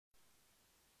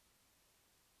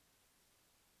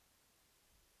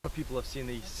of people have seen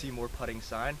the Seymour putting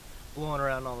sign blowing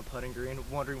around on the putting green,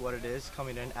 wondering what it is,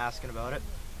 coming in, asking about it.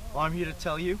 Well, I'm here to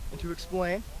tell you and to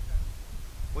explain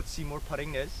what Seymour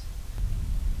putting is.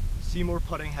 Seymour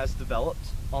putting has developed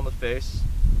on the face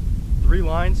 3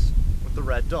 lines with the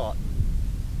red dot.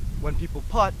 When people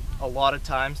putt, a lot of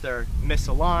times they're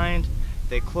misaligned,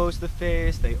 they close the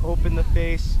face, they open the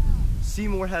face.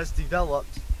 Seymour has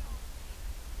developed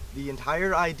the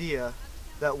entire idea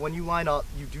that when you line up,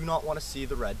 you do not want to see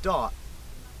the red dot.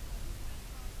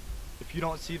 If you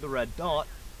don't see the red dot,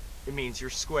 it means you're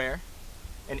square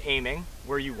and aiming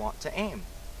where you want to aim.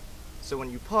 So when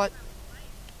you putt,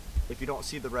 if you don't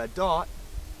see the red dot,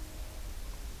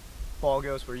 ball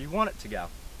goes where you want it to go.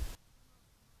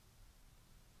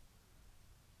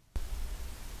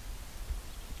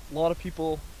 A lot of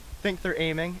people think they're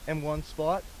aiming in one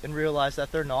spot and realize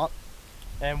that they're not.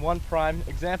 And one prime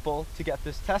example to get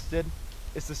this tested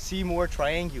is the Seymour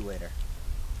triangulator.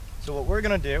 So what we're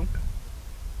gonna do,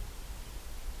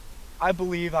 I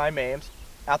believe I'm aimed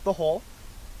at the hole.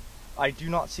 I do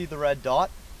not see the red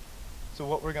dot. So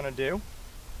what we're gonna do,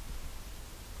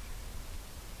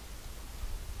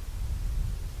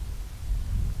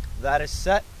 that is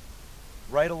set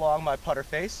right along my putter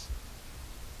face.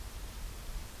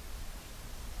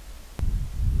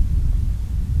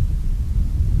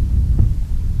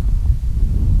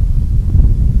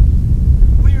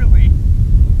 Clearly,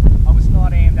 I was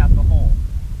not aimed at the hole.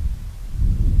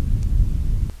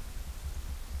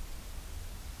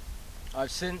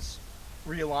 I've since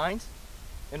realigned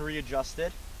and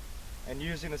readjusted, and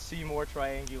using the Seymour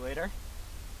triangulator,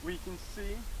 we can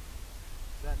see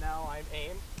that now I'm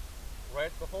aimed right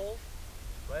at the hole,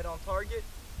 right on target,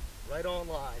 right on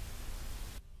line.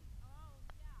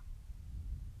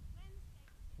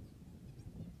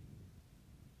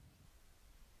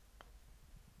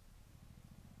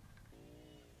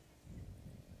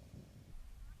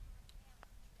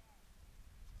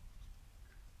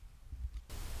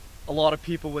 A lot of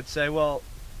people would say, well,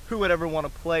 who would ever want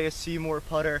to play a Seymour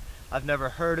putter? I've never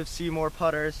heard of Seymour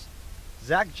putters.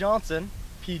 Zach Johnson,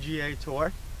 PGA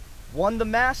Tour, won the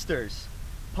Masters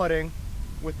putting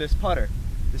with this putter,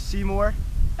 the Seymour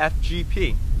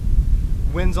FGP.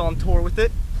 Wins on tour with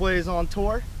it, plays on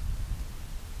tour,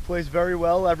 plays very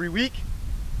well every week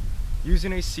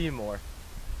using a Seymour.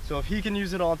 So if he can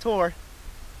use it on tour,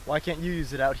 why can't you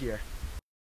use it out here?